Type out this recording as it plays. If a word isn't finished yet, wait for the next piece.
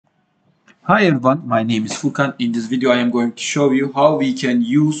Hi everyone, my name is Furkan. In this video I am going to show you how we can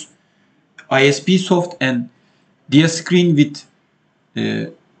use ISPSOFT and DiaScreen with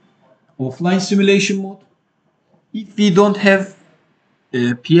offline simulation mode. If we don't have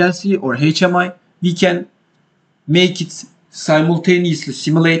PLC or HMI, we can make it simultaneously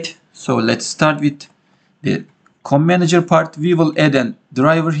simulate. So let's start with the COM manager part. We will add a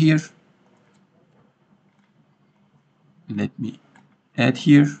driver here. Let me add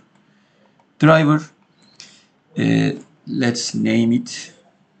here driver. Let's name it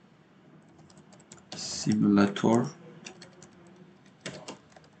simulator,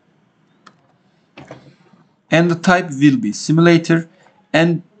 and the type will be simulator,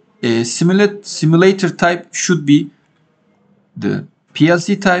 and simulator type should be the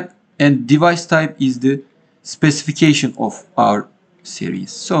PLC type, and device type is the specification of our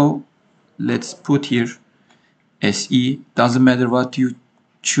series. So let's put here SE, doesn't matter what you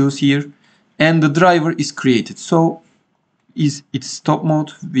choose here, and the driver is created. So is its stop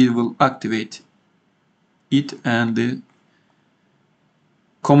mode, we will activate it, and the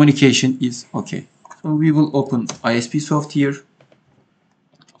communication is okay. So we will open ISPSoft here.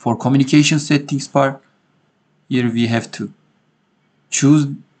 For communication settings part, here we have to choose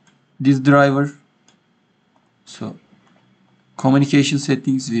this driver. So communication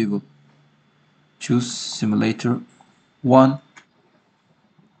settings, we will choose simulator 1,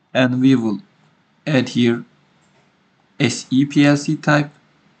 and we will add here SE PLC type.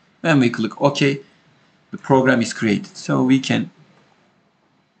 When we click OK, the program is created. So we can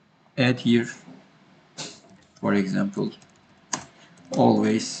add here, for example,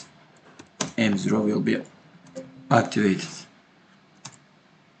 always M0 will be activated.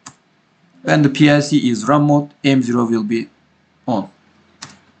 When the PLC is run mode, M0 will be on.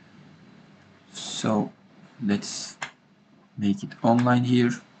 So let's make it online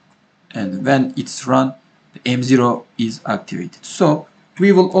here, and when it's run, the M0 is activated. So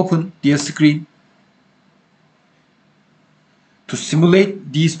we will open DiaScreen to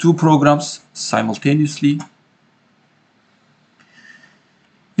simulate these two programs simultaneously.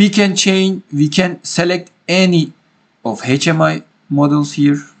 We can select any of HMI models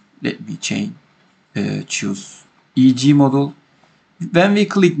here. Let me choose EG model. When we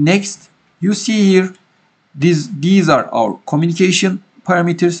click next, you see here these are our communication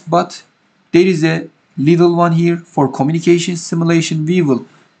parameters, but there is a little one here for communication simulation. We will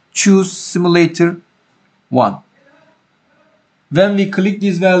choose simulator 1. When we click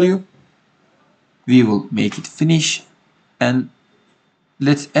this value, we will make it finish, and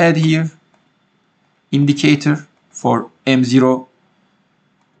let's add here indicator for M0.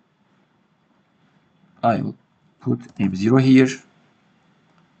 I will put M0 here.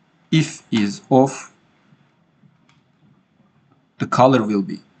 If is off, the color will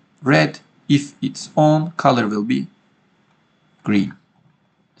be red. If it's on, color will be green.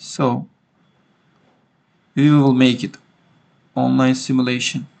 So we will make it online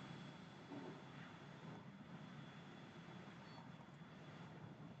simulation.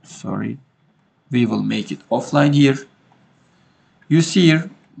 Sorry, we will make it offline here. You see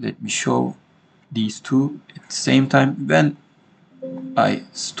here, let me show these two at the same time. When I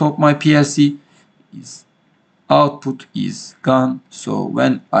stop my PLC, its output is gone. So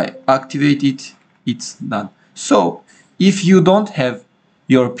when I activate it, it's done. So if you don't have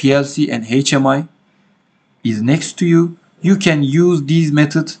your PLC and HMI is next to you, you can use these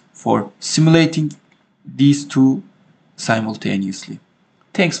methods for simulating these two simultaneously.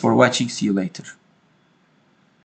 Thanks for watching. See you later.